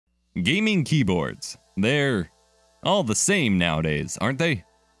Gaming keyboards. They're all the same nowadays, aren't they?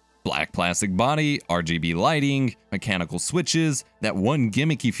 Black plastic body, RGB lighting, mechanical switches, that one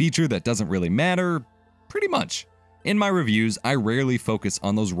gimmicky feature that doesn't really matter. Pretty much. In my reviews, I rarely focus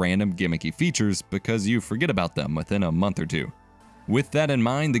on those random gimmicky features because you forget about them within a month or two. With that in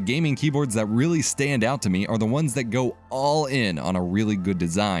mind, the gaming keyboards that really stand out to me are the ones that go all in on a really good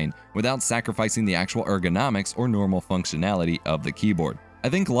design without sacrificing the actual ergonomics or normal functionality of the keyboard. I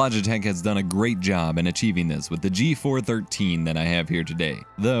think Logitech has done a great job in achieving this with the G413 that I have here today,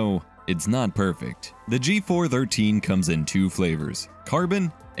 though it's not perfect. The G413 comes in two flavors,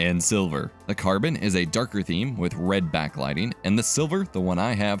 carbon and silver. The carbon is a darker theme with red backlighting, and the silver, the one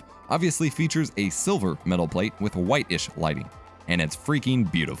I have, obviously features a silver metal plate with whitish lighting, and it's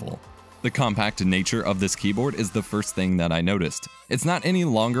freaking beautiful. The compact nature of this keyboard is the first thing that I noticed. It's not any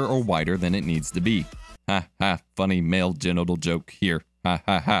longer or wider than it needs to be. Ha ha, funny male genital joke here. Ha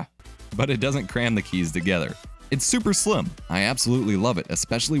ha ha. But it doesn't cram the keys together. It's super slim. I absolutely love it,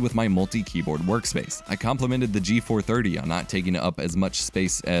 especially with my multi-keyboard workspace. I complimented the G430 on not taking up as much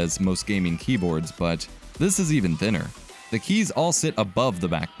space as most gaming keyboards, but this is even thinner. The keys all sit above the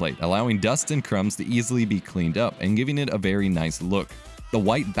backplate, allowing dust and crumbs to easily be cleaned up and giving it a very nice look. The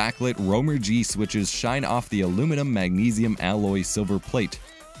white backlit Romer G switches shine off the aluminum-magnesium alloy silver plate,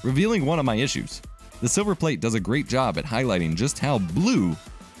 revealing one of my issues. The silver plate does a great job at highlighting just how blue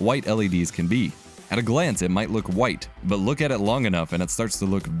white LEDs can be. At a glance, it might look white, but look at it long enough and it starts to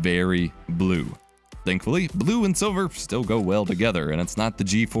look very blue. Thankfully, blue and silver still go well together, and it's not the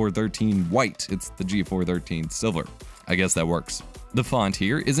G413 white, it's the G413 silver. I guess that works. The font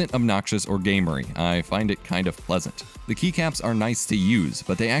here isn't obnoxious or gamery. I find it kind of pleasant. The keycaps are nice to use,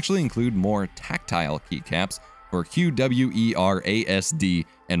 but they actually include more tactile keycaps for Q, W, E, R, A, S, D,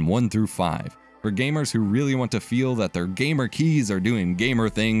 and 1 through 5. For gamers who really want to feel that their gamer keys are doing gamer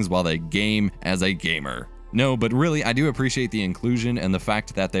things while they game as a gamer. No, but really, I do appreciate the inclusion and the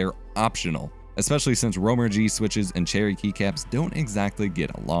fact that they're optional, especially since Romer G switches and Cherry keycaps don't exactly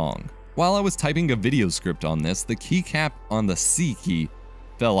get along. While I was typing a video script on this, the keycap on the C key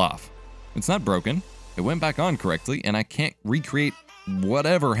fell off. It's not broken, it went back on correctly, and I can't recreate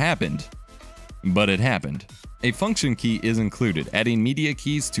whatever happened, but it happened. A function key is included, adding media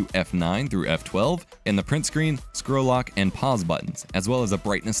keys to F9 through F12, and the print screen, scroll lock, and pause buttons, as well as a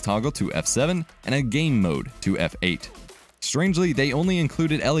brightness toggle to F7 and a game mode to F8. Strangely, they only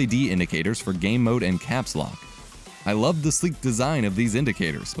included LED indicators for game mode and caps lock. I love the sleek design of these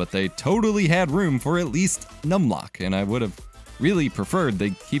indicators, but they totally had room for at least numlock, and I would have really preferred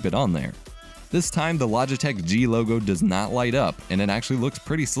they keep it on there. This time the Logitech G logo does not light up, and it actually looks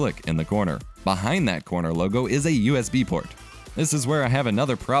pretty slick in the corner. Behind that corner logo is a USB port. This is where I have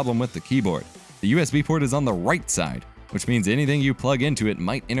another problem with the keyboard. The USB port is on the right side, which means anything you plug into it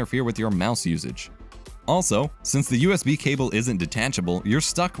might interfere with your mouse usage. Also, since the USB cable isn't detachable, you're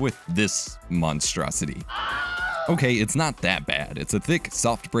stuck with this monstrosity. Okay, it's not that bad. It's a thick,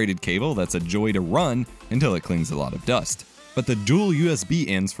 soft braided cable that's a joy to run until it clings a lot of dust. But the dual USB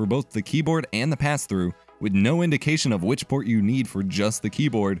ends for both the keyboard and the pass-through, with no indication of which port you need for just the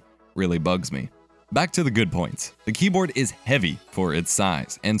keyboard, really bugs me. Back to the good points. The keyboard is heavy for its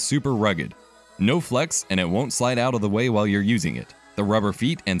size and super rugged. No flex, and it won't slide out of the way while you're using it. The rubber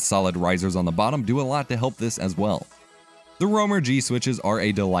feet and solid risers on the bottom do a lot to help this as well. The Romer G switches are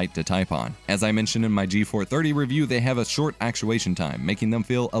a delight to type on. As I mentioned in my G430 review, they have a short actuation time, making them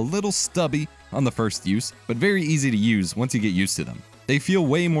feel a little stubby on the first use, but very easy to use once you get used to them. They feel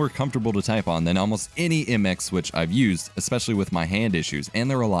way more comfortable to type on than almost any MX switch I've used, especially with my hand issues, and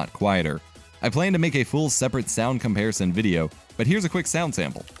they're a lot quieter. I plan to make a full separate sound comparison video, but here's a quick sound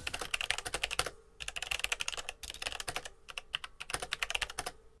sample.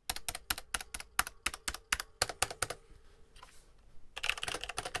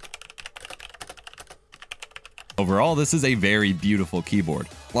 Overall, this is a very beautiful keyboard.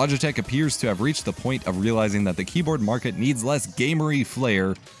 Logitech appears to have reached the point of realizing that the keyboard market needs less gamery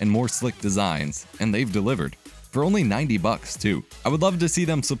flair and more slick designs, and they've delivered. For only $90 too. I would love to see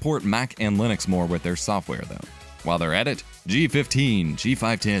them support Mac and Linux more with their software though. While they're at it, G15,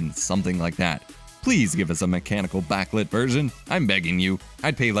 G510, something like that. Please give us a mechanical backlit version. I'm begging you.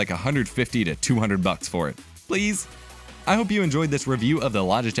 I'd pay like $150 to $200 for it. Please? I hope you enjoyed this review of the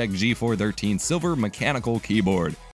Logitech G413 Silver Mechanical Keyboard.